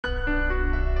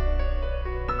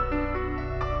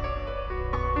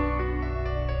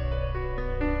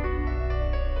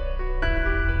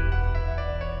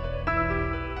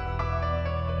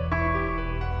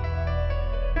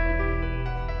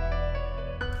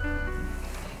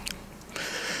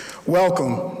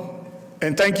Welcome,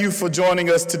 and thank you for joining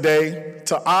us today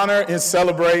to honor and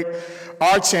celebrate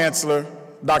our Chancellor,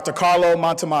 Dr. Carlo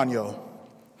Montemagno.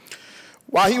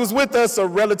 While he was with us a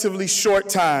relatively short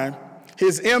time,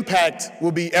 his impact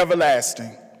will be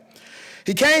everlasting.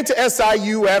 He came to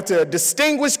SIU after a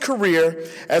distinguished career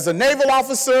as a naval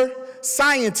officer,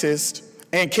 scientist,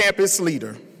 and campus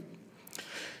leader.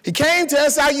 He came to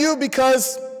SIU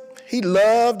because he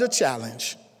loved a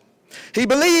challenge. He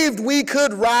believed we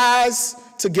could rise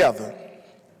together,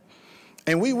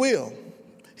 and we will.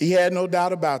 He had no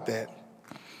doubt about that.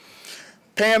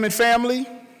 Pam and family,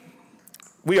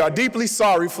 we are deeply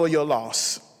sorry for your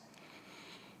loss.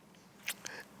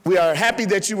 We are happy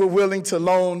that you were willing to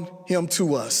loan him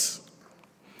to us.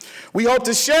 We hope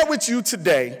to share with you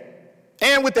today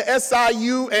and with the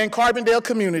SIU and Carbondale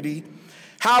community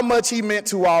how much he meant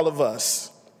to all of us.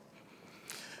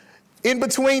 In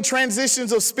between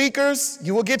transitions of speakers,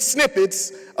 you will get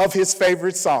snippets of his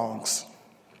favorite songs.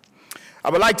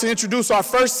 I would like to introduce our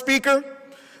first speaker,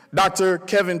 Dr.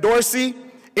 Kevin Dorsey,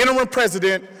 Interim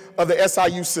President of the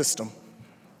SIU system.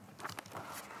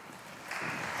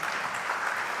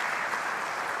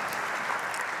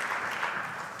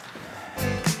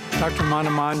 Dr.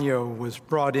 Montemagno was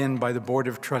brought in by the Board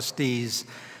of Trustees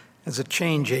as a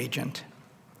change agent.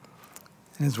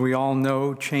 And as we all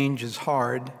know, change is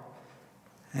hard,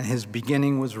 and his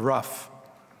beginning was rough,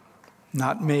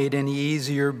 not made any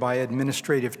easier by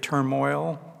administrative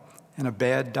turmoil and a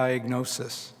bad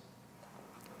diagnosis.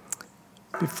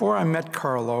 Before I met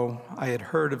Carlo, I had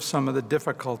heard of some of the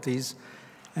difficulties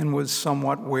and was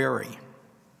somewhat wary.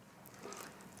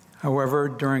 However,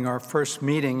 during our first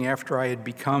meeting after I had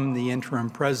become the interim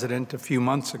president a few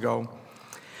months ago,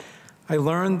 I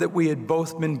learned that we had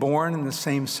both been born in the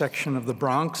same section of the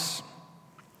Bronx.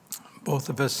 Both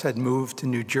of us had moved to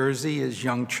New Jersey as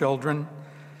young children,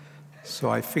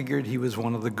 so I figured he was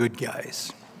one of the good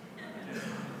guys.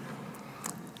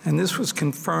 And this was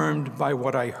confirmed by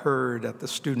what I heard at the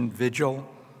student vigil,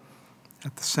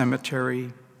 at the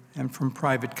cemetery, and from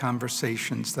private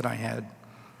conversations that I had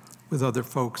with other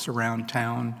folks around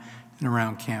town and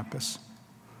around campus.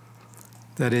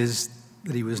 That is,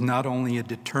 that he was not only a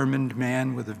determined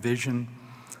man with a vision,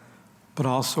 but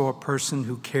also a person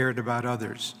who cared about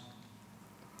others.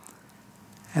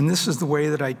 And this is the way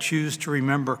that I choose to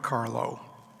remember Carlo.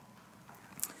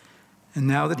 And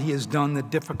now that he has done the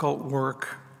difficult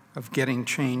work of getting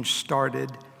change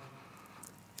started,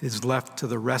 it is left to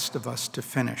the rest of us to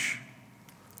finish.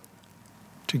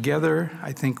 Together,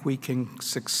 I think we can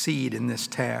succeed in this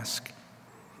task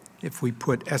if we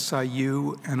put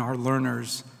SIU and our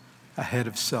learners ahead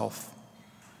of self.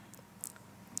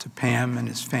 To Pam and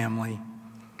his family,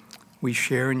 we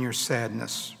share in your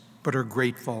sadness, but are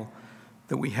grateful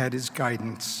that we had his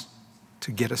guidance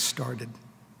to get us started.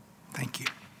 Thank you.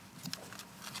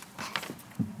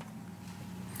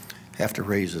 Have to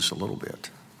raise this a little bit.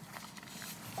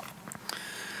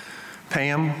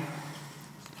 Pam,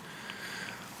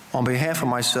 on behalf of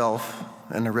myself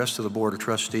and the rest of the Board of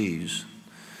Trustees,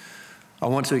 I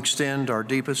want to extend our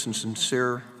deepest and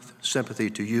sincere sympathy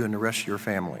to you and the rest of your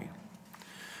family.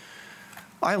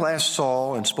 I last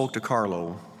saw and spoke to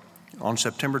Carlo on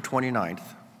September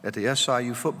 29th at the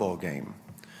SIU football game.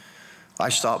 I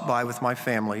stopped by with my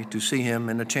family to see him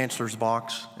in the Chancellor's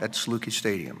box at Saluki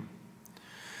Stadium.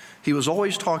 He was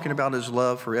always talking about his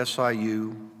love for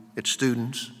SIU, its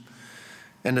students,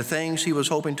 and the things he was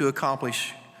hoping to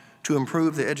accomplish to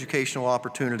improve the educational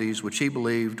opportunities which he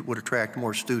believed would attract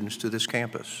more students to this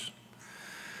campus.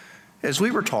 As we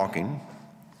were talking,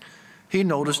 he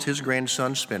noticed his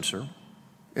grandson Spencer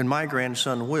and my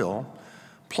grandson Will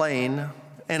playing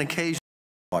and occasionally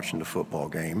watching the football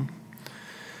game.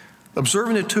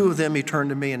 Observing the two of them, he turned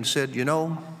to me and said, "You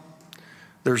know,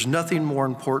 there's nothing more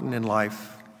important in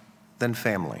life than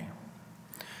family."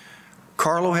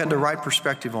 Carlo had the right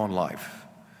perspective on life.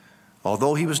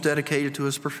 Although he was dedicated to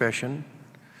his profession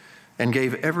and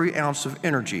gave every ounce of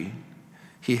energy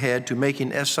he had to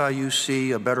making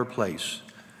SIUC a better place,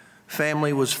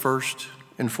 family was first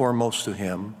and foremost to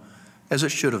him, as it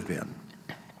should have been.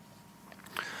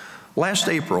 Last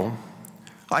April,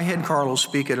 I had Carlo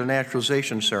speak at a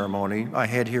naturalization ceremony I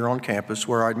had here on campus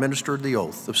where I administered the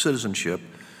oath of citizenship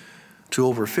to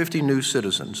over 50 new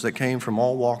citizens that came from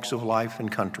all walks of life and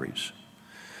countries.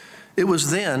 It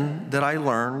was then that I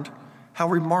learned how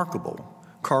remarkable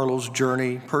Carlo's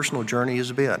personal journey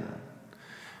has been.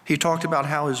 He talked about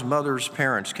how his mother's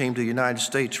parents came to the United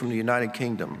States from the United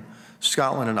Kingdom,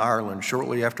 Scotland, and Ireland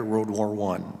shortly after World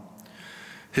War I.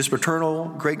 His paternal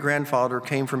great-grandfather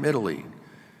came from Italy,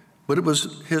 but it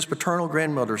was his paternal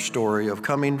grandmother's story of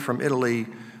coming from Italy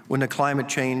when the climate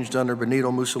changed under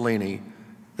Benito Mussolini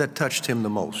that touched him the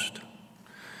most.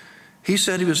 He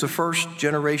said he was the first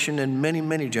generation in many,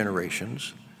 many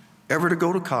generations ever to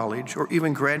go to college or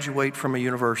even graduate from a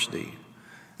university.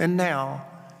 And now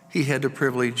he had the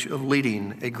privilege of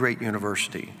leading a great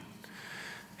university.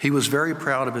 He was very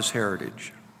proud of his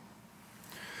heritage.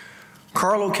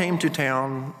 Carlo came to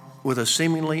town with a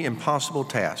seemingly impossible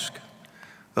task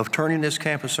of turning this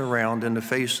campus around in the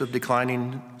face of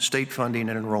declining state funding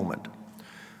and enrollment.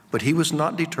 But he was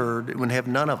not deterred and would have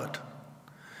none of it.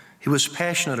 He was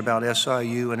passionate about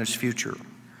SIU and its future.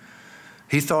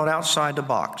 He thought outside the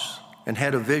box and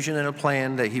had a vision and a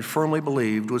plan that he firmly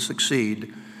believed would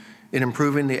succeed in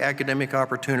improving the academic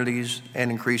opportunities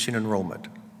and increasing enrollment.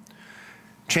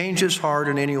 Change is hard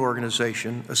in any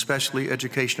organization, especially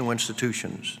educational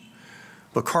institutions.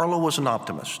 But Carlo was an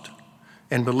optimist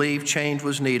and believed change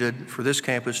was needed for this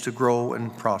campus to grow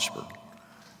and prosper.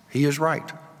 He is right.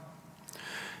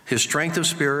 His strength of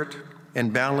spirit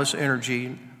and boundless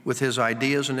energy with his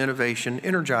ideas and innovation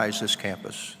energized this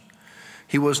campus.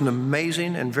 He was an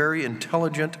amazing and very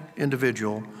intelligent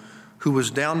individual who was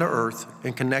down to earth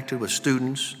and connected with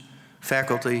students,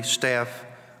 faculty, staff,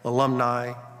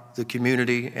 alumni, the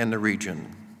community, and the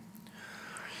region.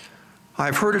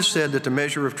 I've heard it said that the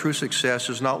measure of true success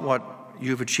is not what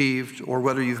you've achieved or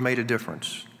whether you've made a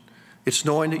difference. It's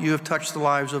knowing that you have touched the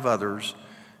lives of others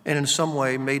and in some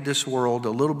way made this world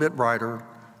a little bit brighter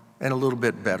and a little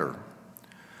bit better.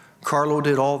 Carlo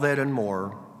did all that and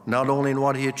more, not only in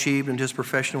what he achieved in his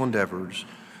professional endeavors,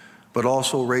 but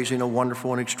also raising a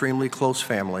wonderful and extremely close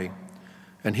family,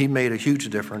 and he made a huge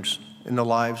difference in the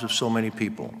lives of so many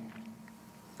people.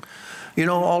 You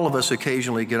know, all of us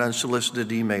occasionally get unsolicited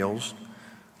emails,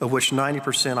 of which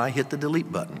 90% I hit the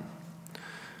delete button.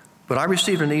 But I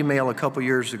received an email a couple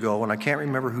years ago, and I can't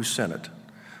remember who sent it,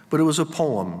 but it was a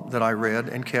poem that I read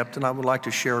and kept, and I would like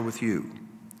to share with you.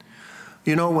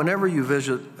 You know, whenever you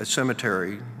visit a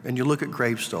cemetery and you look at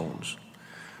gravestones,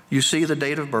 you see the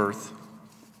date of birth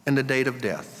and the date of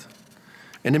death.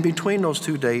 And in between those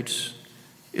two dates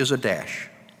is a dash.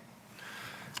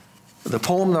 The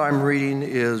poem that I'm reading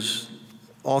is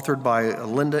authored by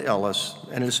Linda Ellis,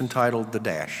 and it's entitled The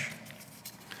Dash.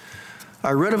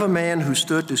 I read of a man who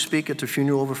stood to speak at the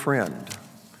funeral of a friend.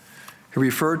 He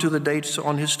referred to the dates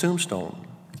on his tombstone,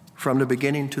 from the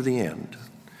beginning to the end.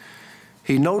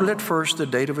 He noted at first the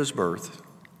date of his birth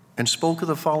and spoke of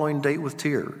the following date with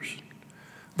tears.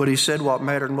 But he said what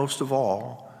mattered most of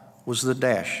all was the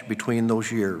dash between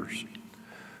those years.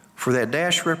 For that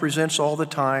dash represents all the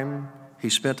time he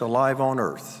spent alive on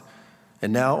earth,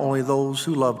 and now only those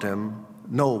who loved him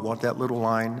know what that little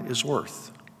line is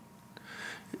worth.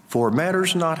 For it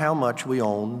matters not how much we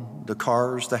own, the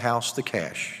cars, the house, the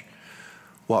cash.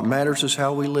 What matters is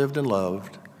how we lived and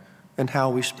loved and how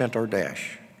we spent our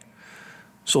dash.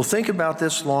 So think about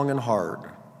this long and hard.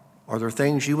 Are there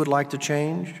things you would like to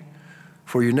change?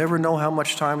 For you never know how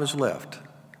much time is left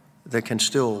that can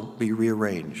still be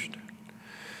rearranged.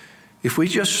 If we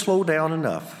just slow down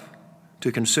enough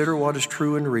to consider what is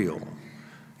true and real,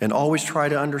 and always try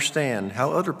to understand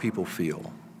how other people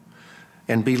feel,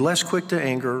 and be less quick to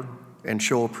anger and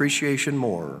show appreciation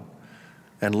more,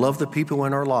 and love the people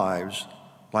in our lives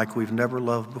like we've never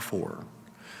loved before.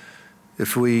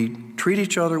 If we treat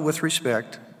each other with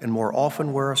respect and more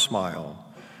often wear a smile,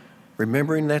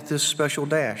 remembering that this special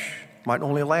dash might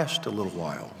only last a little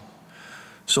while.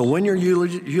 So when your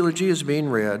eulogy is being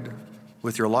read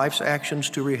with your life's actions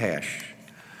to rehash,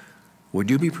 would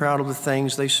you be proud of the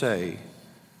things they say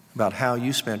about how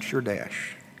you spent your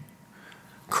dash?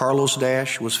 Carlo's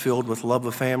dash was filled with love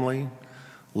of family,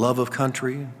 love of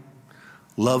country,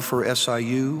 love for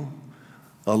SIU,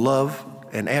 a love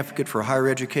and advocate for higher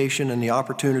education and the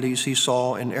opportunities he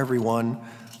saw in everyone,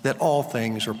 that all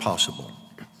things are possible.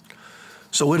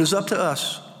 So it is up to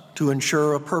us to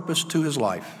ensure a purpose to his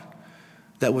life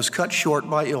that was cut short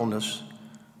by illness,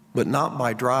 but not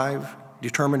by drive,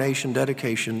 determination,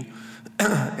 dedication,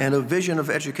 and a vision of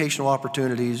educational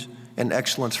opportunities and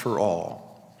excellence for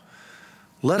all.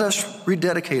 Let us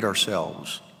rededicate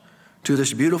ourselves to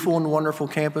this beautiful and wonderful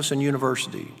campus and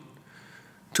university,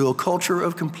 to a culture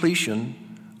of completion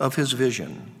of his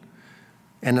vision,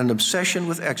 and an obsession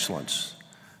with excellence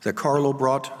that Carlo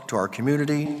brought to our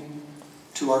community,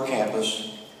 to our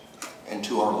campus, and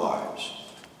to our lives.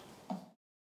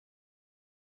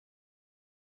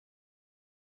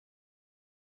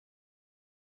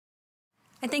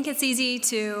 I think it's easy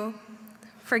to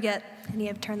forget, and you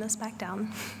have turned this back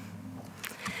down,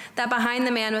 that behind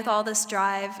the man with all this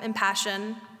drive and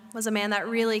passion was a man that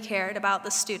really cared about the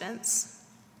students,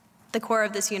 the core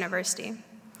of this university.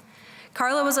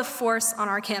 Carlo was a force on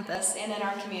our campus and in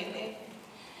our community.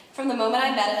 From the moment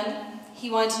I met him, he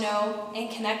wanted to know and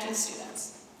connect with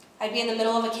students. I'd be in the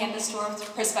middle of a campus tour with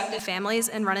prospective families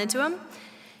and run into him,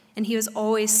 and he was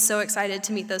always so excited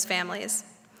to meet those families.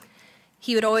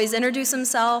 He would always introduce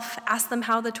himself, ask them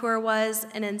how the tour was,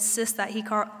 and insist that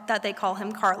they call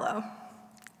him Carlo.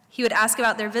 He would ask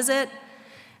about their visit,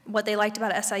 what they liked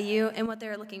about SIU, and what they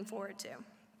were looking forward to.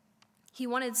 He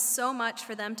wanted so much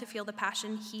for them to feel the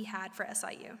passion he had for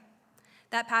SIU.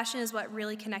 That passion is what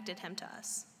really connected him to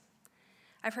us.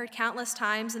 I've heard countless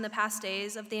times in the past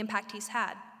days of the impact he's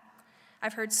had.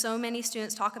 I've heard so many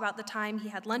students talk about the time he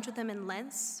had lunch with them in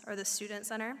Lentz or the Student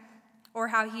Center, or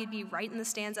how he'd be right in the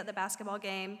stands at the basketball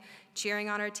game cheering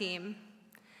on our team,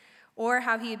 or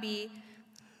how he'd be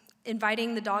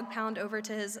inviting the dog pound over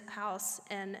to his house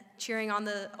and cheering on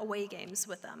the away games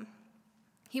with them.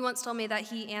 He once told me that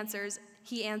he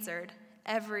answered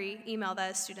every email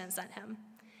that a student sent him,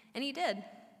 and he did.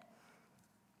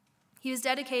 He was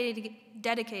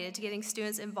dedicated to getting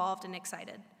students involved and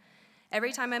excited.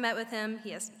 Every time I met with him,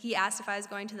 he asked if I was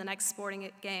going to the next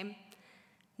sporting game.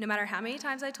 No matter how many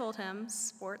times I told him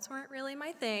sports weren't really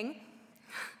my thing,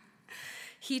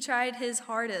 he tried his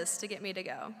hardest to get me to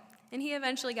go. And he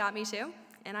eventually got me to,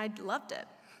 and I loved it.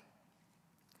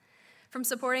 From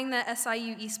supporting the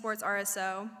SIU Esports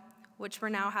RSO, which we're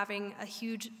now having a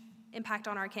huge impact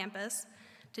on our campus,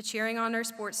 to cheering on our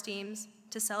sports teams,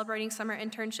 to celebrating summer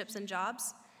internships and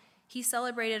jobs, he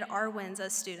celebrated our wins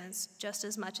as students just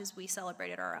as much as we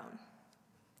celebrated our own.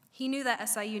 He knew that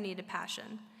SIU needed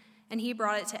passion, and he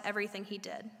brought it to everything he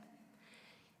did,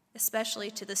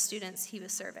 especially to the students he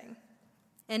was serving.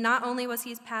 And not only was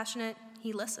he passionate,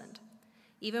 he listened.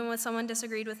 Even when someone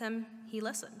disagreed with him, he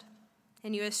listened.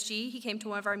 In USG, he came to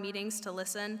one of our meetings to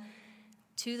listen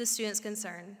to the students'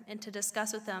 concern and to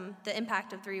discuss with them the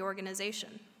impact of the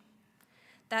reorganization.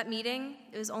 That meeting,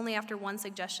 it was only after one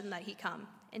suggestion that he come,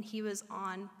 and he was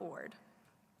on board.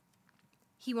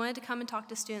 He wanted to come and talk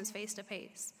to students face to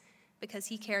face because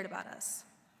he cared about us.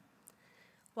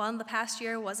 While the past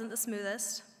year wasn't the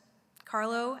smoothest,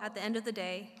 Carlo, at the end of the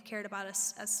day, cared about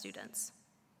us as students.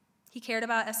 He cared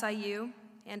about SIU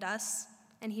and us,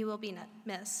 and he will be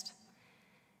missed.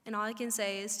 And all I can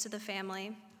say is to the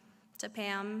family, to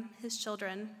Pam, his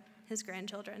children, his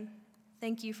grandchildren,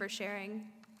 thank you for sharing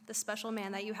the special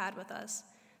man that you had with us,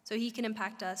 so he can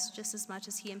impact us just as much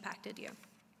as he impacted you.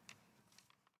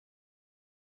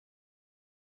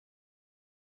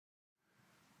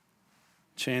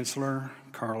 Chancellor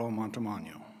Carlo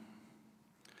Montemagno.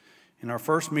 In our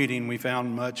first meeting, we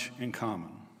found much in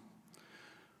common.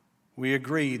 We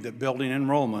agreed that building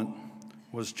enrollment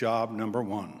was job number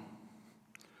one.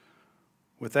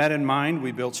 With that in mind,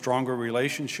 we built stronger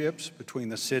relationships between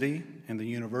the city and the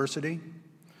university.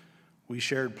 We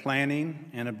shared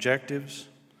planning and objectives,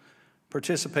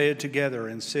 participated together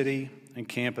in city and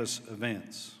campus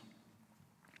events.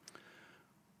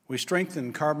 We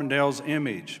strengthened Carbondale's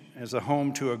image as a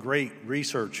home to a great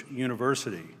research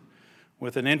university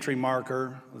with an entry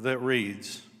marker that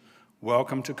reads,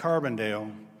 "Welcome to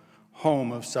Carbondale,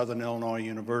 home of Southern Illinois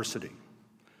University."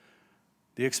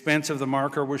 The expense of the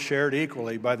marker was shared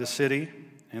equally by the city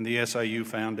and the SIU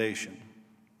Foundation.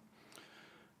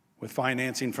 With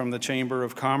financing from the Chamber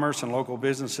of Commerce and local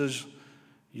businesses,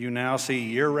 you now see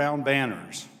year-round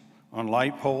banners on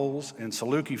light poles and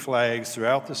Saluki flags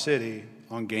throughout the city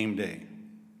on game day.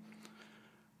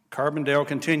 Carbondale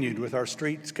continued with our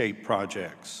streetscape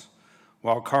projects,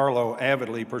 while Carlo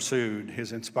avidly pursued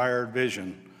his inspired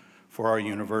vision for our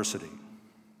university.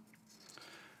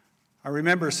 I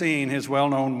remember seeing his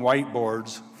well-known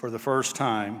whiteboards for the first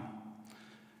time.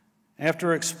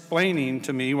 After explaining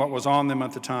to me what was on them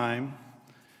at the time,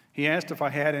 he asked if I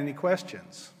had any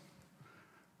questions.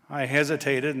 I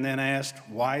hesitated and then asked,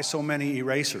 why so many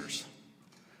erasers?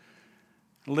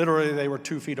 Literally, they were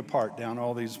 2 feet apart down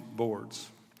all these boards.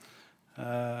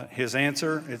 His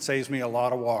answer, it saves me a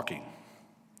lot of walking.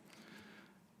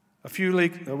 A few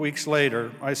weeks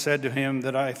later, I said to him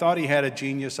that I thought he had a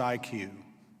genius IQ.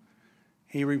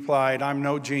 He replied, "I'm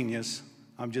no genius,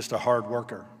 I'm just a hard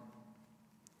worker."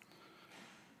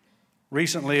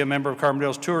 Recently, a member of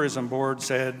Carbondale's tourism board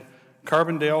said,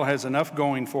 "Carbondale has enough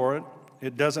going for it.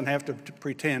 It doesn't have to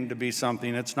pretend to be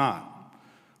something it's not.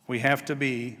 We have to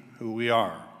be who we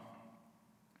are."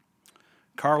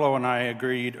 Carlo and I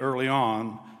agreed early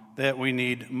on that we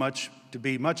need to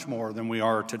be much more than we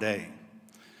are today.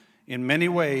 In many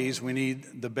ways, we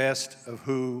need the best of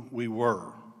who we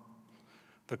were.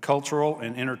 The cultural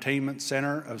and entertainment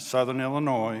center of Southern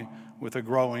Illinois with a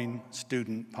growing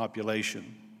student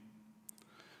population.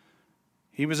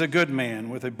 He was a good man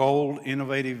with a bold,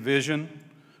 innovative vision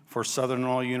for Southern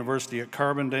Illinois University at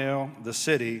Carbondale, the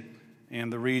city,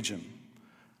 and the region.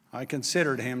 I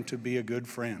considered him to be a good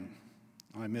friend.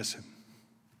 I miss him.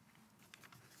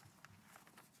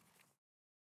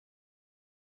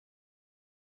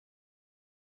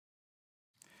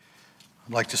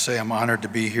 I'd like to say I'm honored to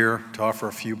be here to offer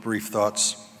a few brief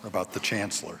thoughts about the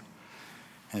Chancellor.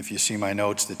 And if you see my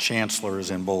notes, the Chancellor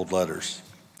is in bold letters.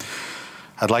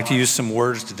 I'd like to use some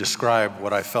words to describe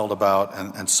what I felt about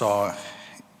and saw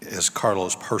as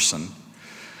Carlo's person.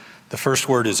 The first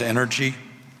word is energy.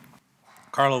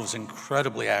 Carlo was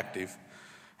incredibly active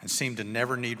and seemed to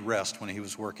never need rest when he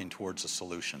was working towards a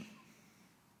solution.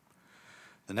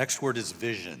 The next word is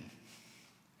vision.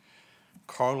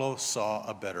 Carlo saw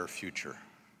a better future.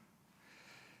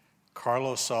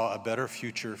 Carlo saw a better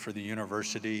future for the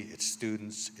university, its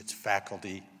students, its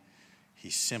faculty. He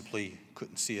simply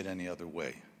couldn't see it any other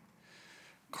way.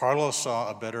 Carlo saw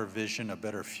a better vision, a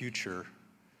better future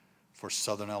for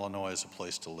Southern Illinois as a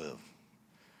place to live.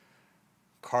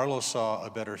 Carlo saw a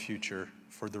better future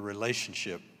for the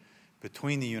relationship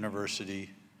between the university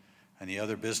and the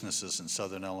other businesses in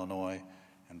Southern Illinois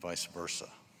and vice versa.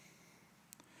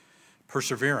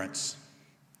 Perseverance.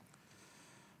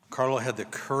 Carlo had the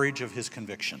courage of his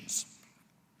convictions.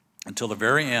 Until the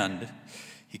very end,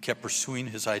 he kept pursuing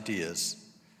his ideas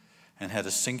and had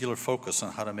a singular focus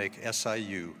on how to make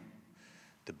SIU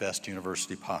the best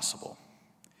university possible.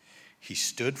 He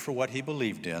stood for what he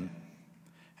believed in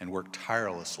and worked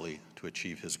tirelessly to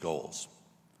achieve his goals.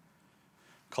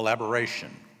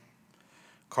 Collaboration.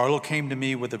 Carlo came to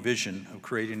me with a vision of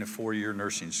creating a 4-year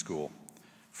nursing school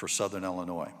for Southern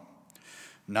Illinois.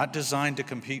 Not designed to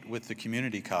compete with the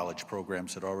community college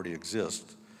programs that already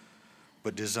exist,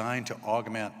 but designed to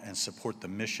augment and support the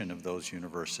mission of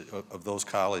those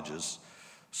colleges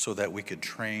so that we could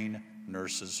train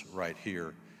nurses right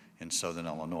here in Southern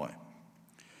Illinois.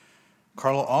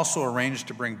 Carlo also arranged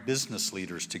to bring business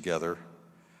leaders together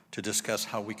to discuss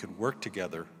how we could work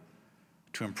together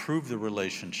to improve the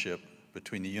relationship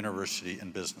between the university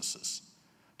and businesses,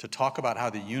 to talk about how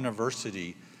the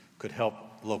university could help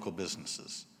local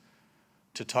businesses,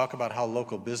 to talk about how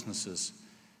local businesses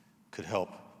could help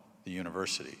the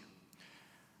university.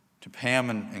 To Pam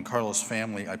and Carlo's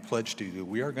family, I pledge to you,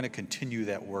 we are going to continue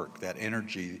that work, that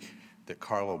energy that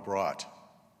Carlo brought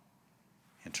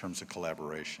in terms of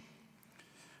collaboration.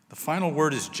 The final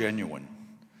word is genuine.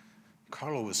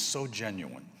 Carlo was so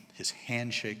genuine. His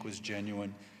handshake was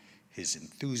genuine. His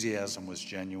enthusiasm was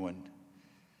genuine.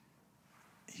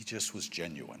 He just was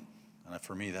genuine. And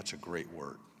for me, that's a great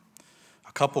word.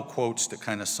 A couple quotes that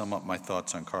kind of sum up my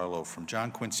thoughts on Carlo from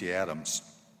John Quincy Adams.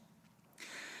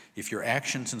 If your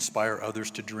actions inspire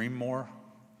others to dream more,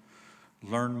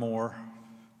 learn more,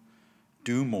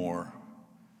 do more,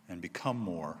 and become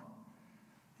more,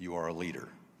 you are a leader.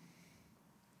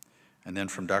 And then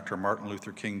from Dr. Martin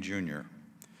Luther King Jr.,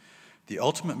 the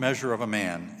ultimate measure of a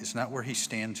man is not where he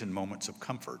stands in moments of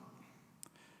comfort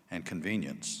and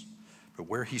convenience, but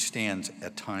where he stands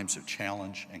at times of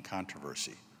challenge and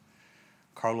controversy.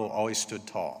 Carlo always stood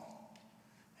tall,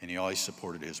 and he always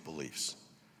supported his beliefs.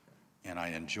 And I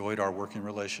enjoyed our working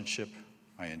relationship,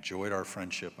 I enjoyed our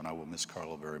friendship, and I will miss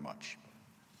Carlo very much.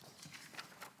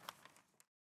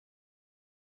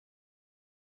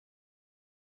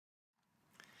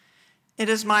 It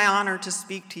is my honor to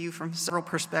speak to you from several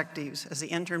perspectives as the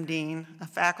interim dean of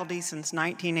faculty since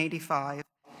 1985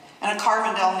 and a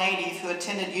Carbondale native who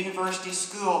attended university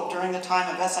school during the time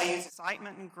of SIU's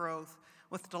excitement and growth,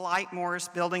 with Delight Morris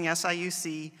building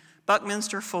SIUC,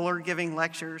 Buckminster Fuller giving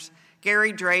lectures,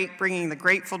 Gary Drake bringing the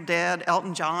Grateful Dead,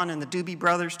 Elton John, and the Doobie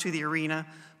Brothers to the arena,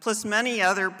 plus many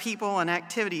other people and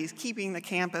activities keeping the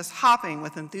campus hopping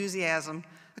with enthusiasm,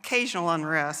 occasional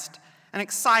unrest, and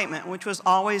excitement, which was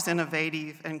always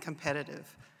innovative and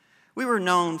competitive. We were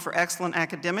known for excellent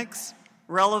academics,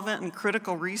 relevant and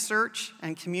critical research,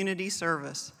 and community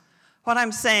service. What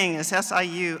I'm saying is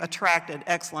SIU attracted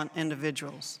excellent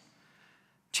individuals.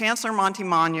 Chancellor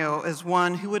Montemagno is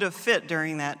one who would have fit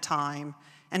during that time,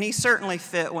 and he certainly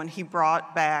fit when he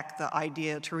brought back the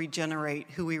idea to regenerate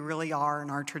who we really are in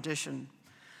our tradition.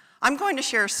 I'm going to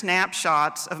share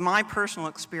snapshots of my personal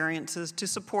experiences to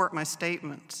support my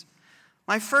statements.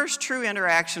 My first true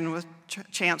interaction with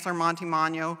Chancellor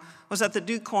Montemagno was at the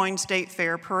DuQuoin State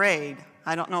Fair Parade.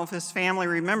 I don't know if his family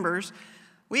remembers.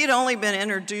 We had only been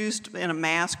introduced in a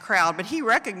mass crowd, but he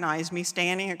recognized me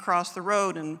standing across the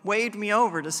road and waved me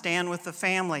over to stand with the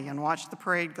family and watch the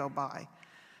parade go by.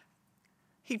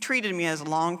 He treated me as a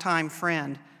longtime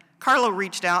friend. Carlo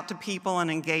reached out to people and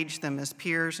engaged them as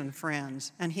peers and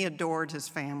friends, and he adored his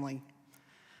family.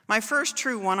 My first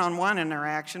true one-on-one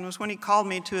interaction was when he called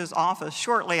me to his office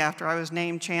shortly after I was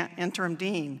named interim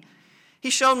dean. He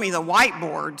showed me the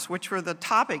whiteboards, which were the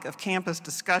topic of campus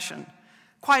discussion.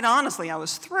 Quite honestly, I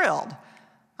was thrilled.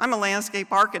 I'm a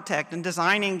landscape architect, and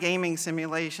designing gaming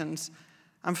simulations,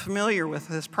 I'm familiar with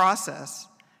his process.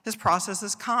 His process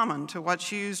is common to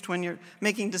what's used when you're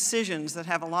making decisions that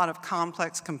have a lot of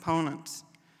complex components.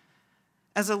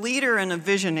 As a leader and a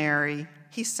visionary,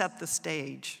 he set the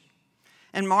stage.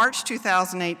 In March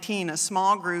 2018, a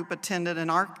small group attended an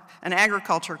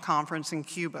agriculture conference in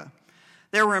Cuba.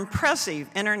 There were impressive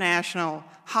international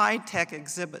high-tech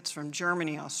exhibits from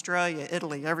Germany, Australia,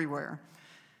 Italy, everywhere.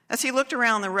 As he looked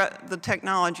around the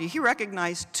technology, he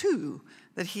recognized two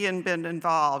that he had been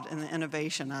involved in the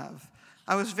innovation of.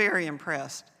 I was very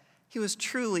impressed. He was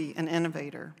truly an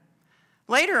innovator.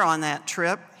 Later on that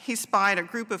trip, he spied a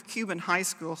group of Cuban high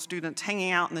school students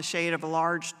hanging out in the shade of a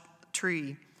large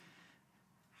tree.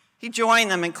 He joined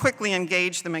them and quickly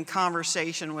engaged them in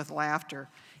conversation with laughter.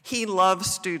 He loved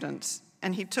students,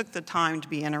 and he took the time to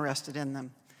be interested in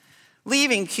them.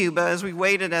 Leaving Cuba, as we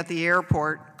waited at the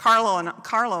airport, Carlo and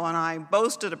I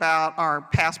boasted about our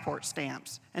passport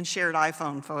stamps and shared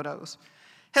iPhone photos.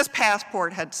 His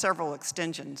passport had several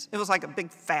extensions. It was like a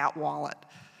big fat wallet,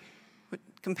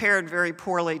 compared very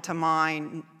poorly to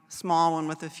mine, small one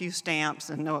with a few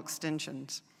stamps and no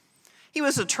extensions. He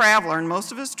was a traveler, and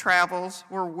most of his travels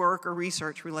were work or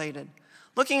research related.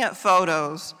 Looking at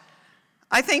photos,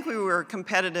 I think we were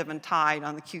competitive and tied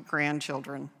on the cute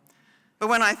grandchildren. But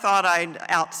when I thought I'd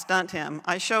outstunt him,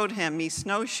 I showed him me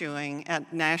snowshoeing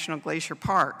at National Glacier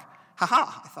Park.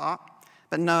 Ha-ha, I thought.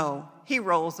 But no, he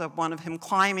rolls up one of him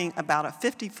climbing about a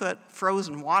 50-foot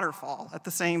frozen waterfall at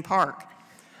the same park.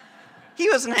 He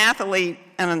was an athlete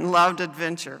and loved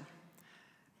adventure.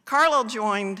 Carlo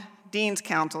joined Dean's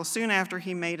Council soon after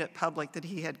he made it public that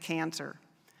he had cancer.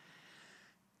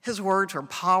 His words were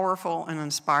powerful and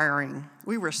inspiring.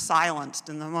 We were silenced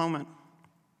in the moment.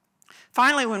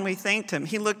 Finally, when we thanked him,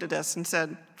 he looked at us and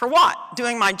said, "For what?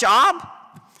 Doing my job?"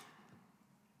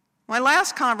 My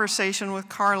last conversation with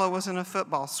Carlo was in a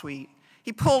football suite.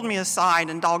 He pulled me aside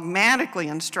and dogmatically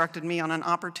instructed me on an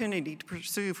opportunity to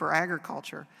pursue for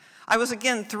agriculture. I was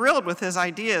again thrilled with his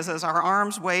ideas as our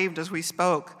arms waved as we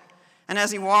spoke. And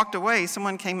as he walked away,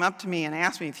 someone came up to me and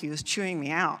asked me if he was chewing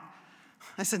me out.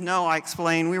 I said, "No," I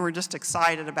explained. "We were just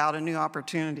excited about a new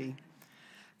opportunity."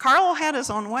 Carlo had his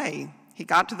own way. He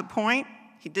got to the point,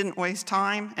 he didn't waste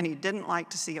time, and he didn't like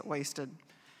to see it wasted.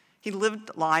 He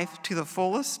lived life to the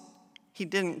fullest. He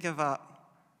didn't give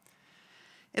up.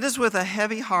 It is with a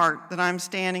heavy heart that I'm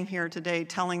standing here today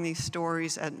telling these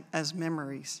stories as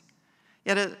memories.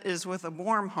 Yet it is with a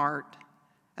warm heart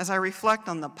as I reflect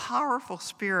on the powerful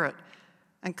spirit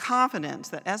and confidence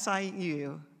that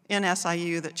SIU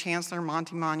that Chancellor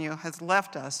Montemagno has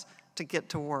left us to get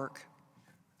to work.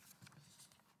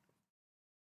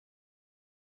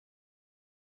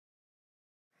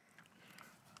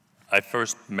 I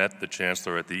first met the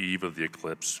Chancellor at the eve of the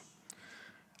eclipse.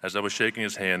 As I was shaking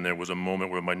his hand, there was a moment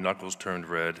where my knuckles turned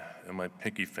red and my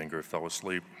pinky finger fell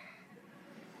asleep.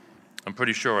 I'm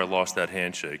pretty sure I lost that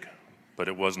handshake, but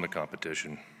it wasn't a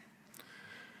competition.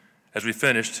 As we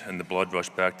finished and the blood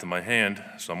rushed back to my hand,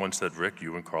 someone said, "Rick,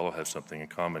 you and Carlo have something in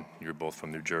common. You're both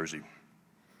from New Jersey."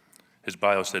 His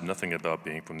bio said nothing about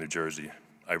being from New Jersey.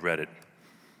 I read it.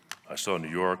 I saw New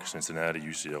York, Cincinnati,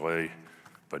 UCLA,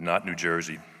 but not New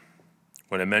Jersey.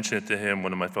 When I mentioned it to him,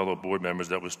 one of my fellow board members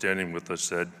that was standing with us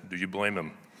said, "Do you blame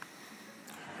him?"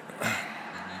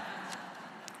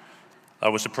 I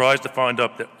was surprised to find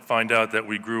out that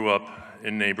we grew up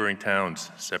in neighboring towns,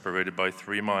 separated by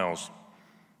 3 miles.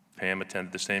 Pam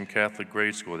attended the same Catholic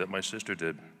grade school that my sister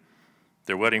did.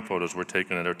 Their wedding photos were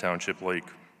taken at our township lake.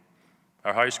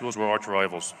 Our high schools were arch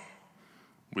rivals.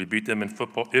 We beat them in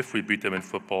football. If we beat them in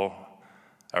football,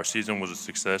 our season was a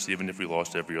success, even if we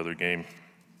lost every other game.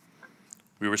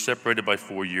 We were separated by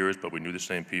 4 years, but we knew the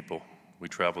same people. We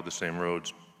traveled the same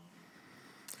roads.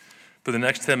 For the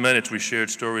next 10 minutes, we shared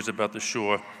stories about the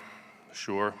shore,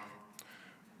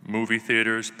 movie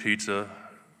theaters, pizza,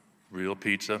 real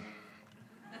pizza,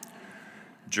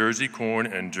 Jersey corn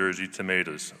and Jersey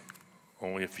tomatoes.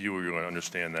 Only a few of you are going to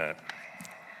understand that.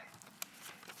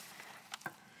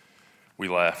 We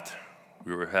laughed.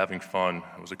 We were having fun.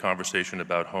 It was a conversation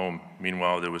about home.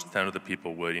 Meanwhile, there was 10 other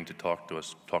people waiting to talk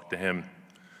to him.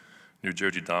 New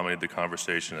Jersey dominated the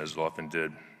conversation, as it often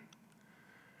did.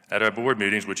 At our board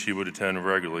meetings, which he would attend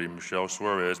regularly, Michelle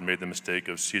Suarez made the mistake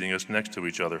of seating us next to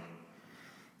each other.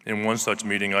 In one such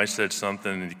meeting, I said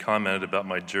something, and he commented about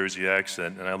my Jersey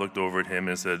accent, and I looked over at him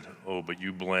and said, "Oh, but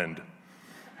you blend."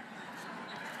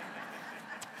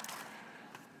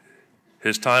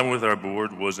 His time with our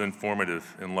board was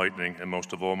informative, enlightening, and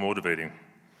most of all, motivating.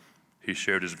 He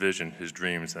shared his vision, his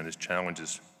dreams, and his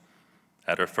challenges.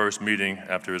 At our first meeting,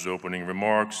 after his opening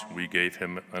remarks, we gave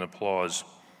him an applause,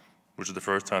 which is the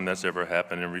first time that's ever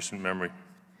happened in recent memory.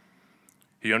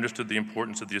 He understood the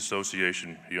importance of the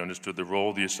association. He understood the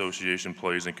role the association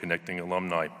plays in connecting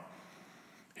alumni.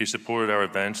 He supported our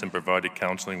events and provided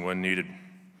counseling when needed.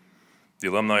 The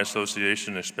Alumni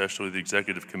Association, especially the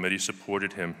executive committee,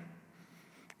 supported him.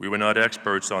 We were not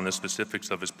experts on the specifics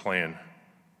of his plan.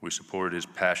 We supported his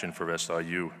passion for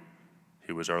SIU.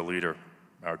 He was our leader,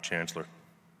 our chancellor.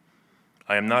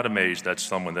 I am not amazed that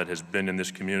someone that has been in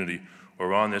this community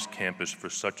or on this campus for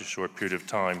such a short period of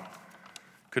time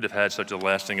could have had such a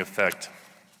lasting effect.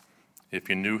 If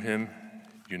you knew him,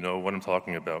 you know what I'm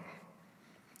talking about.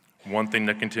 One thing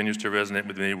that continues to resonate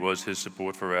with me was his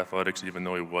support for athletics, even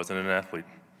though he wasn't an athlete.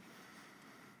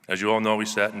 As you all know, we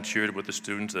sat and cheered with the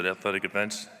students at athletic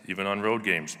events, even on road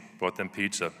games, brought them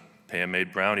pizza,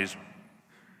 Pam-made brownies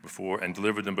before and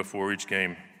delivered them before each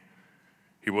game.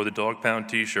 He wore the Dog Pound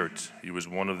t-shirts. He was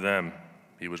one of them.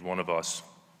 He was one of us.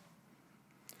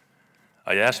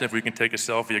 I asked him if we can take a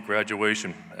selfie at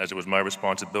graduation, as it was my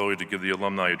responsibility to give the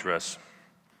alumni address.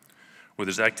 With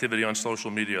his activity on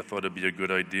social media, I thought it'd be a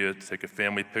good idea to take a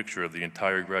family picture of the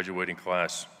entire graduating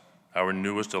class, our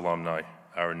newest alumni,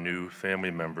 our new family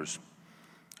members.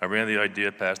 I ran the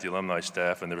idea past the alumni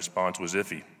staff, and the response was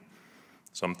iffy.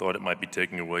 Some thought it might be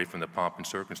taking away from the pomp and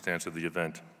circumstance of the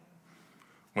event.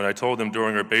 When I told him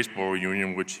during our baseball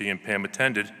reunion, which he and Pam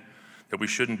attended, that we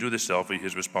shouldn't do the selfie,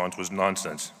 his response was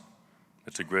nonsense.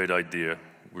 It's a great idea.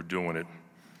 We're doing it.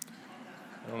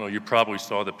 I don't know, you probably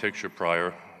saw the picture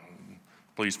prior.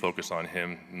 Please focus on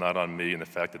him, not on me, and the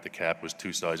fact that the cap was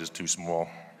 2 sizes too small.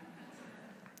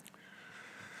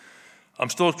 I'm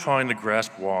still trying to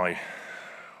grasp why.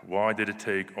 Why did it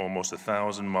take almost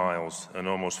 1,000 miles and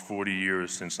almost 40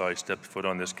 years since I stepped foot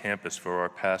on this campus for our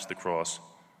paths to cross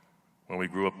when we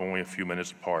grew up only a few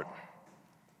minutes apart?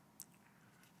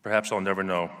 Perhaps I'll never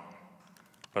know,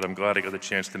 but I'm glad I got the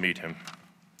chance to meet him.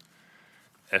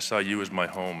 SIU is my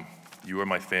home. You are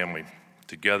my family.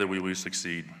 Together we will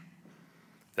succeed.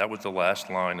 That was the last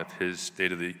line of his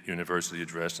State of the University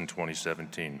address in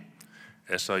 2017.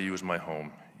 SIU is my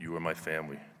home. You are my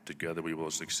family. Together we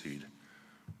will succeed.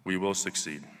 We will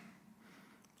succeed.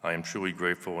 I am truly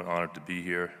grateful and honored to be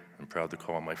here and proud to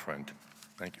call him my friend.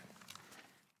 Thank you.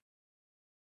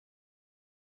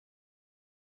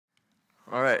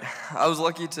 All right, I was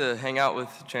lucky to hang out with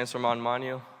Chancellor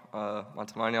Montemagno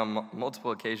on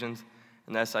multiple occasions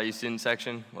in the SIU student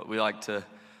section, what we like to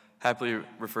happily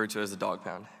refer to as the Dog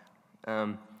Pound.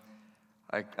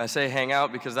 I say hang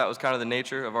out because that was kind of the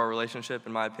nature of our relationship,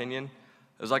 in my opinion.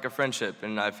 It was like a friendship,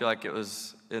 and I feel like it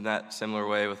was in that similar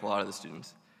way with a lot of the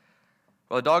students.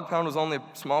 While the Dog Pound was only a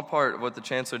small part of what the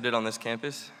Chancellor did on this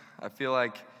campus, I feel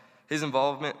like his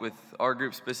involvement with our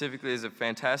group specifically is a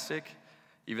fantastic,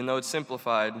 even though it's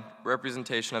simplified,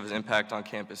 representation of his impact on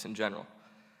campus in general.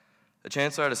 The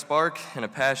Chancellor had a spark and a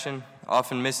passion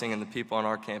often missing in the people on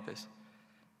our campus.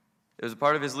 It was a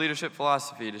part of his leadership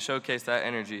philosophy to showcase that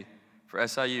energy for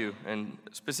SIU, and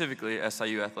specifically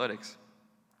SIU athletics.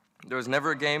 There was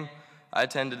never a game I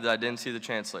attended that I didn't see the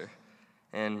Chancellor.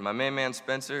 And my main man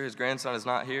Spencer, his grandson, is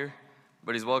not here,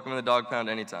 but he's welcome in the Dog Pound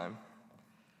anytime.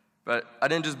 But I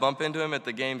didn't just bump into him at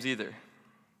the games either.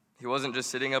 He wasn't just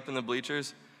sitting up in the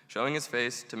bleachers, showing his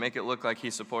face to make it look like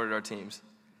he supported our teams.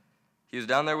 He was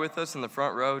down there with us in the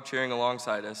front row, cheering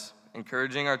alongside us,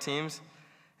 encouraging our teams,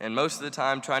 and most of the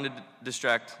time trying to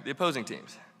distract the opposing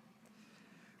teams.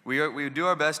 We would do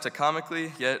our best to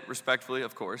comically, yet respectfully,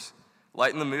 of course,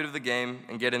 lighten the mood of the game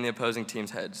and get in the opposing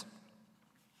team's heads.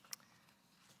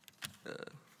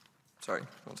 Sorry,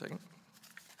 1 second.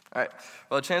 All right,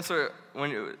 well, the Chancellor,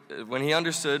 when he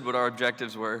understood what our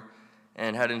objectives were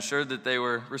and had ensured that they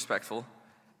were respectful,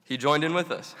 he joined in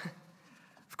with us.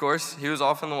 Of course, he was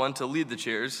often the one to lead the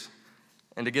cheers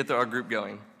and to get our group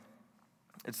going.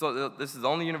 This is the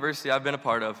only university I've been a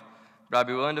part of, but I'd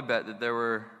be willing to bet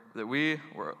that we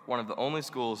were one of the only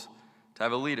schools to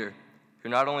have a leader who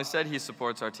not only said he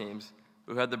supports our teams,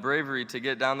 but who had the bravery to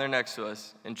get down there next to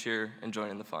us and cheer and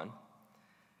join in the fun.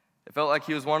 It felt like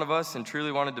he was one of us and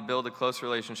truly wanted to build a close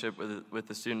relationship with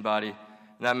the student body,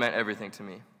 and that meant everything to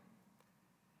me.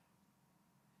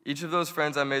 Each of those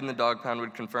friends I made in the Dog Pound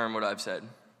would confirm what I've said.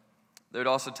 They would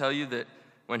also tell you that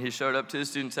when he showed up to the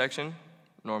student section,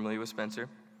 normally with Spencer,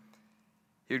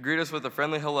 he would greet us with a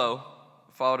friendly hello,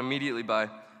 followed immediately by,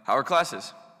 "How are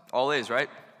classes? All A's, right?"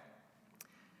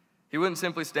 He wouldn't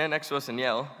simply stand next to us and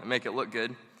yell and make it look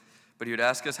good, but he would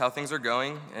ask us how things are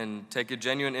going and take a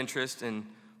genuine interest in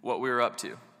what we were up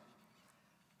to.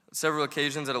 Several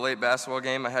occasions at a late basketball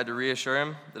game, I had to reassure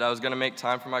him that I was going to make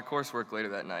time for my coursework later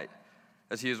that night,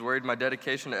 as he was worried my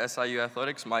dedication to SIU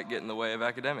athletics might get in the way of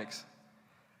academics.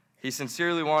 He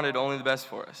sincerely wanted only the best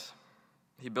for us.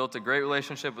 He built a great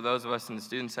relationship with those of us in the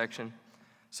student section,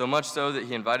 so much so that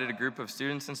he invited a group of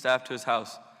students and staff to his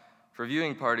house for a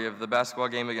viewing party of the basketball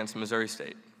game against Missouri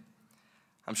State.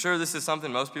 I'm sure this is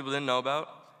something most people didn't know about.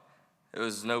 There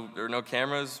were no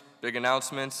cameras, big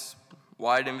announcements,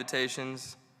 wide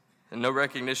invitations, and no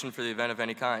recognition for the event of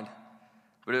any kind.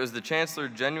 But it was the Chancellor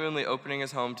genuinely opening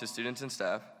his home to students and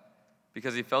staff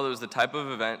because he felt it was the type of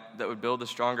event that would build a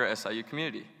stronger SIU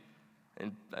community.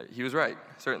 And he was right,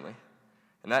 certainly.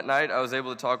 And that night, I was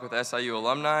able to talk with SIU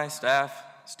alumni, staff,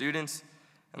 students,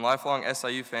 and lifelong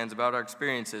SIU fans about our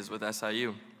experiences with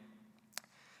SIU.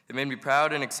 It made me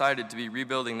proud and excited to be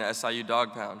rebuilding the SIU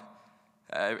Dog Pound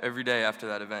every day after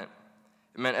that event.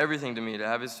 It meant everything to me to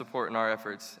have his support in our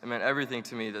efforts. It meant everything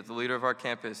to me that the leader of our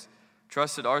campus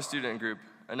trusted our student group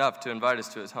enough to invite us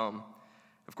to his home.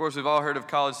 Of course, we've all heard of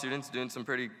college students doing some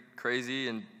pretty crazy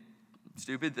and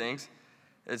stupid things.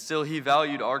 And still, he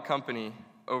valued our company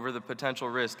over the potential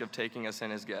risk of taking us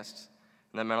in as guests.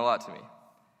 And that meant a lot to me.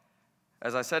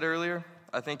 As I said earlier,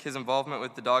 I think his involvement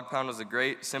with the Dog Pound was a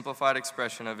great, simplified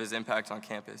expression of his impact on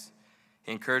campus.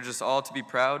 He encouraged us all to be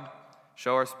proud,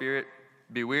 show our spirit,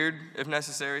 be weird if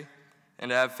necessary, and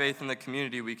to have faith in the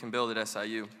community we can build at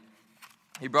SIU.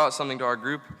 He brought something to our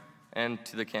group and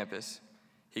to the campus.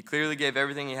 He clearly gave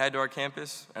everything he had to our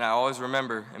campus, and I always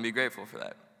remember and be grateful for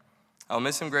that. I'll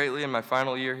miss him greatly in my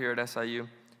final year here at SIU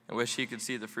and wish he could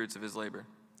see the fruits of his labor.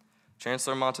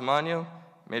 Chancellor Montemagno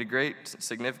made a great,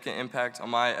 significant impact on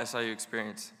my SIU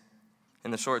experience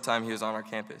in the short time he was on our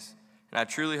campus, and I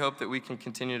truly hope that we can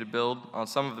continue to build on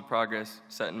some of the progress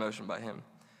set in motion by him.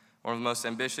 One of the most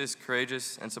ambitious,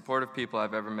 courageous, and supportive people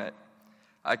I've ever met.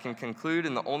 I can conclude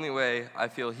in the only way I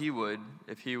feel he would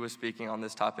if he was speaking on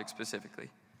this topic specifically.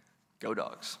 Go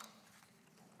Dogs.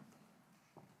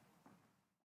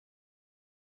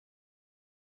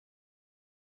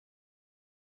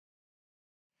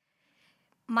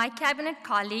 My cabinet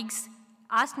colleagues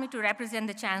asked me to represent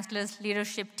the Chancellor's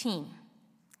leadership team.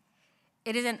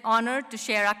 It is an honor to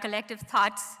share our collective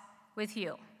thoughts with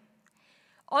you.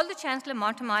 Although Chancellor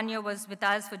Montemagno was with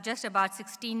us for just about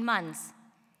 16 months,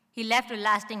 he left a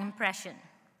lasting impression.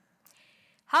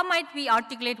 How might we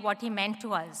articulate what he meant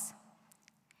to us?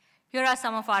 Here are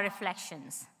some of our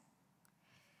reflections.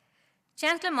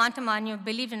 Chancellor Montemagno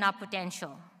believed in our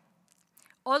potential.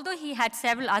 Although he had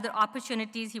several other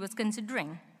opportunities he was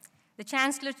considering, the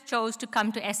Chancellor chose to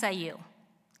come to SIU.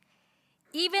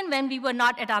 Even when we were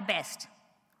not at our best,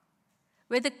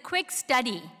 with a quick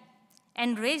study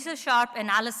and razor-sharp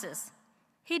analysis,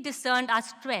 he discerned our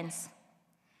strengths,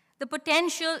 the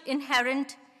potential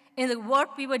inherent in the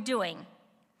work we were doing,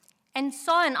 and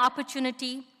saw an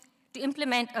opportunity to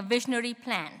implement a visionary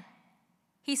plan.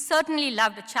 He certainly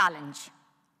loved a challenge.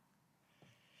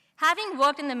 Having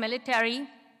worked in the military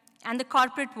and the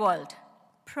corporate world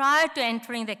prior to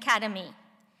entering the academy,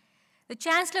 the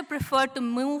Chancellor preferred to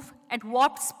move at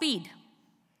warp speed,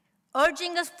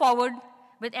 urging us forward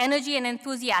with energy and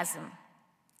enthusiasm,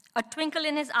 a twinkle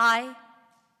in his eye,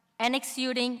 and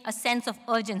exuding a sense of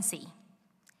urgency.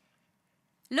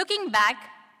 Looking back,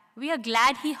 we are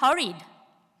glad he hurried.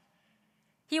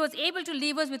 He was able to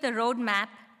leave us with a roadmap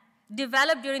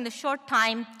developed during the short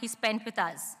time he spent with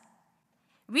us.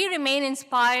 We remain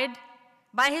inspired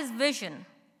by his vision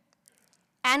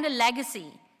and a legacy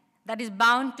that is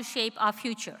bound to shape our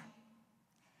future.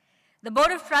 The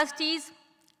Board of Trustees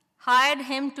hired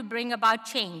him to bring about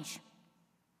change,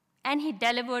 and he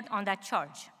delivered on that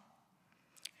charge.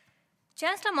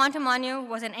 Chancellor Montemagno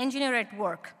was an engineer at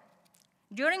work.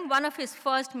 During one of his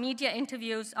first media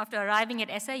interviews after arriving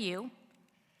at SIU,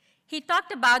 he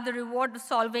talked about the reward of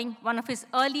solving one of his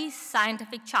early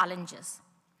scientific challenges.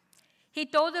 He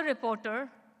told the reporter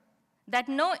that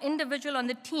no individual on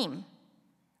the team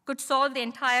could solve the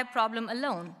entire problem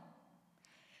alone.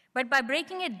 But by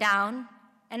breaking it down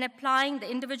and applying the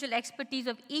individual expertise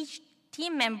of each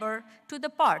team member to the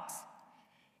parts,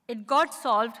 it got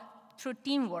solved through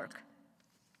teamwork.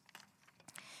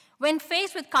 When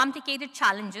faced with complicated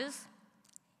challenges,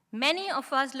 many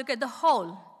of us look at the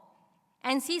whole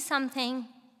and see something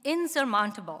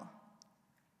insurmountable.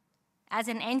 As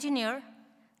an engineer,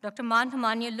 Dr.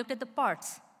 Montemagno looked at the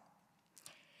parts.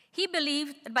 He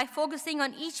believed that by focusing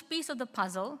on each piece of the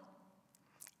puzzle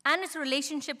and its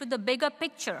relationship with the bigger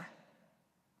picture,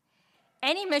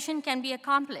 any mission can be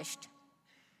accomplished.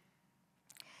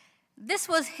 This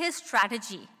was his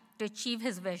strategy to achieve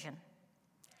his vision.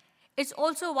 It's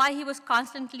also why he was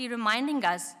constantly reminding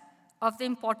us of the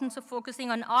importance of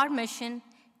focusing on our mission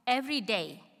every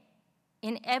day,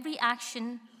 in every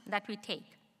action that we take.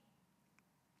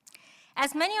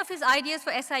 As many of his ideas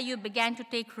for SIU began to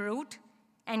take root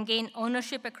and gain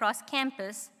ownership across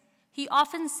campus, he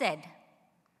often said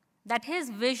that his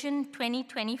Vision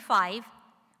 2025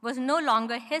 was no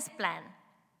longer his plan,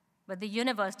 but the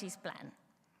university's plan.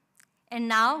 And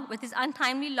now, with his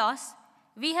untimely loss,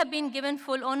 we have been given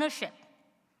full ownership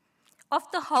of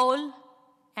the whole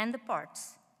and the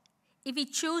parts, if we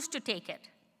choose to take it.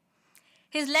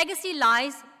 His legacy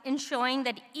lies in showing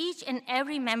that each and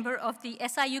every member of the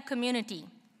SIU community,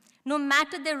 no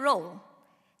matter their role,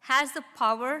 has the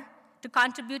power to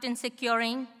contribute in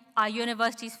securing our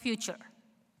university's future.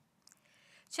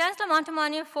 Chancellor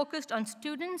Montemagno focused on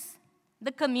students,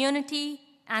 the community,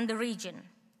 and the region.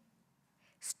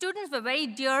 Students were very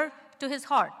dear to his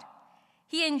heart.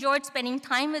 He enjoyed spending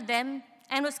time with them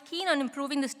and was keen on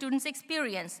improving the students'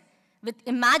 experience with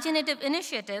imaginative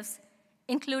initiatives,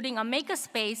 including a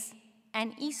makerspace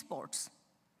and esports.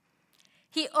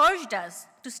 He urged us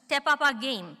to step up our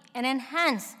game and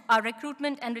enhance our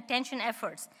recruitment and retention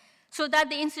efforts so that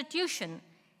the institution,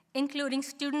 including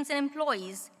students and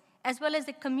employees, as well as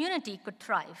the community, could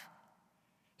thrive.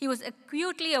 He was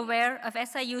acutely aware of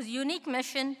SIU's unique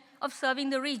mission of serving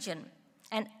the region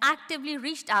and actively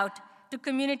reached out to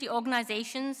community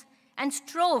organizations and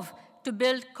strove to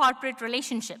build corporate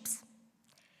relationships.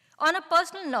 On a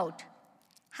personal note,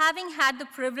 having had the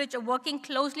privilege of working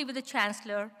closely with the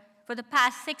Chancellor for the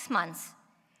past 6 months,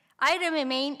 I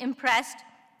remain impressed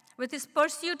with his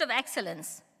pursuit of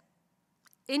excellence,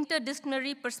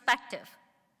 interdisciplinary perspective,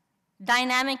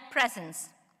 dynamic presence,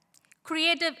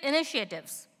 creative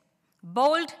initiatives,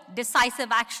 bold,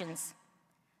 decisive actions,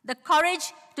 the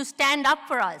courage to stand up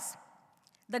for us,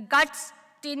 the guts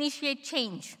to initiate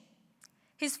change,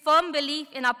 his firm belief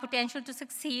in our potential to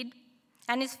succeed,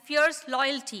 and his fierce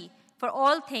loyalty for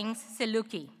all things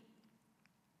Saluki.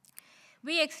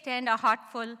 We extend our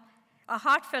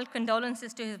heartfelt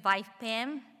condolences to his wife,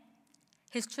 Pam,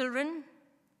 his children,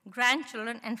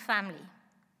 grandchildren, and family.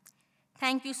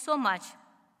 Thank you so much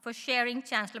for sharing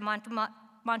Chancellor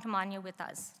Montemagno with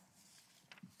us.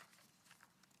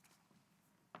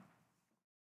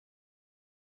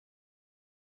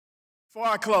 Before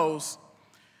I close,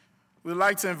 we'd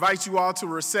like to invite you all to a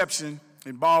reception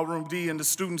in Ballroom D in the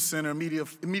Student Center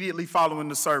immediately following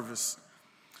the service.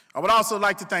 I would also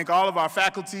like to thank all of our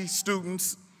faculty,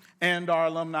 students, and our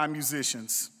alumni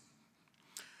musicians.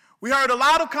 We heard a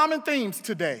lot of common themes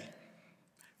today: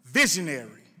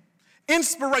 visionary,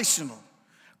 inspirational,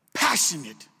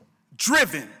 passionate,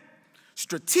 driven,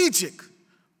 strategic,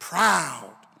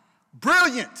 proud,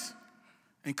 brilliant,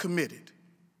 and committed.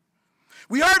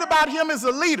 We heard about him as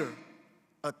a leader,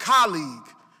 a colleague,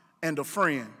 and a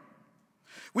friend.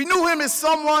 We knew him as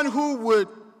someone who would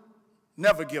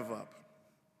never give up,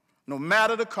 no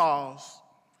matter the cause,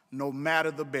 no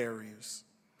matter the barriers.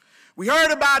 We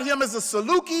heard about him as a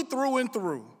Saluki through and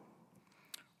through.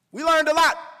 We learned a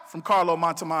lot from Carlo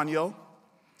Montemagno,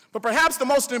 but perhaps the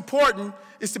most important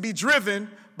is to be driven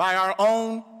by our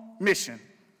own mission.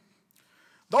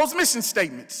 Those mission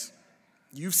statements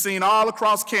you've seen all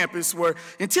across campus were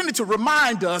intended to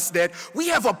remind us that we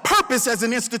have a purpose as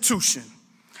an institution,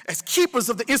 as keepers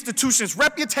of the institution's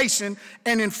reputation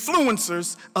and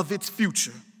influencers of its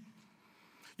future.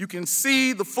 You can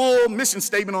see the full mission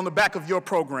statement on the back of your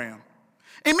program.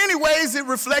 In many ways, it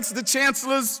reflects the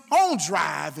Chancellor's own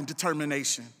drive and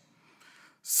determination.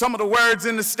 Some of the words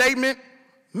in the statement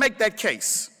make that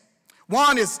case.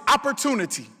 One is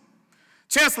opportunity.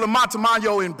 Chancellor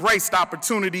Montemagno embraced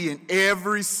opportunity in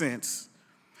every sense.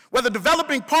 Whether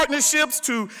developing partnerships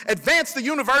to advance the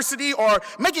university or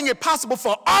making it possible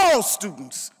for all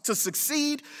students to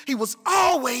succeed, he was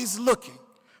always looking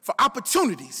for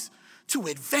opportunities to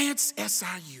advance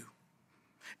SIU.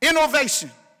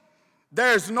 Innovation.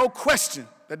 There's no question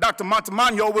that Dr.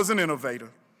 Montemagno was an innovator.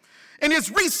 In his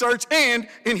research and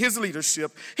in his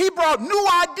leadership, he brought new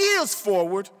ideas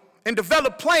forward and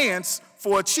developed plans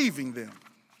for achieving them.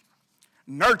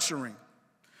 Nurturing.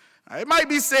 Now, it might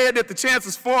be said that the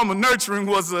Chancellor's form of nurturing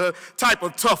was a type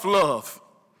of tough love,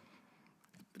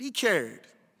 but he cared.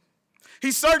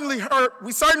 We certainly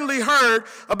heard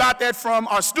about that from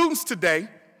our students today,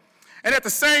 and at the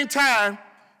same time,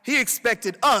 he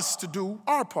expected us to do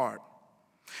our part.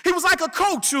 He was like a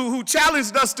coach who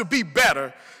challenged us to be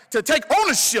better, to take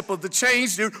ownership of the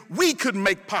change that we could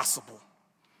make possible.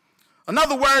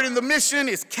 Another word in the mission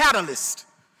is catalyst.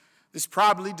 This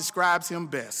probably describes him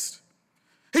best.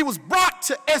 He was brought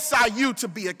to SIU to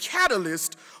be a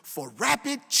catalyst for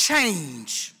rapid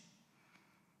change.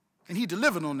 And he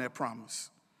delivered on that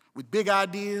promise with big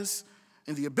ideas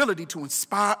and the ability to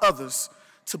inspire others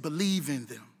to believe in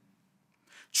them.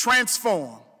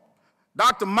 Transform.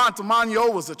 Dr.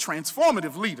 Montemagno was a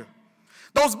transformative leader.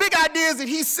 Those big ideas that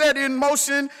he set in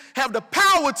motion have the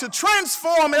power to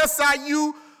transform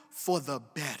SIU for the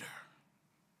better.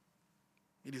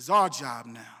 It is our job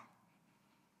now,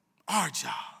 our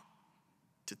job,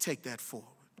 to take that forward.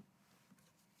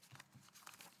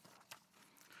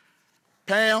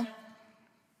 Pam,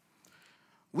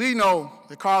 we know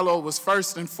that Carlo was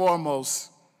first and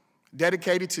foremost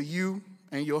dedicated to you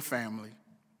and your family.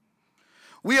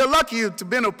 We are lucky to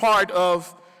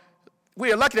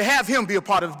have him be a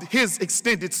part of his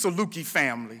extended Saluki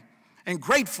family, and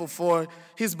grateful for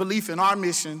his belief in our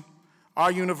mission,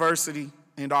 our university,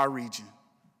 and our region.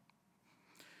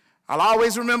 I'll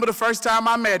always remember the first time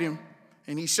I met him,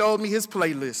 and he showed me his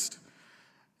playlist.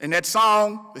 And that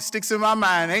song that sticks in my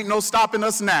mind, Ain't No Stopping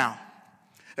Us Now.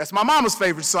 That's my mama's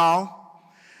favorite song.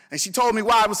 And she told me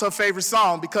why it was her favorite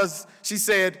song, because she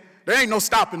said, there ain't no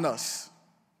stopping us.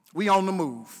 We on the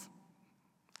move.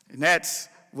 And that's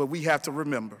what we have to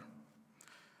remember.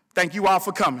 Thank you all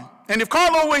for coming. And if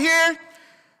Carlo were here,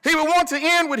 he would want to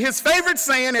end with his favorite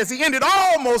saying as he ended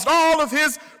almost all of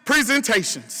his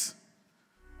presentations.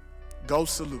 Go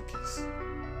Salukis.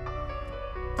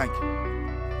 Thank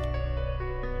you.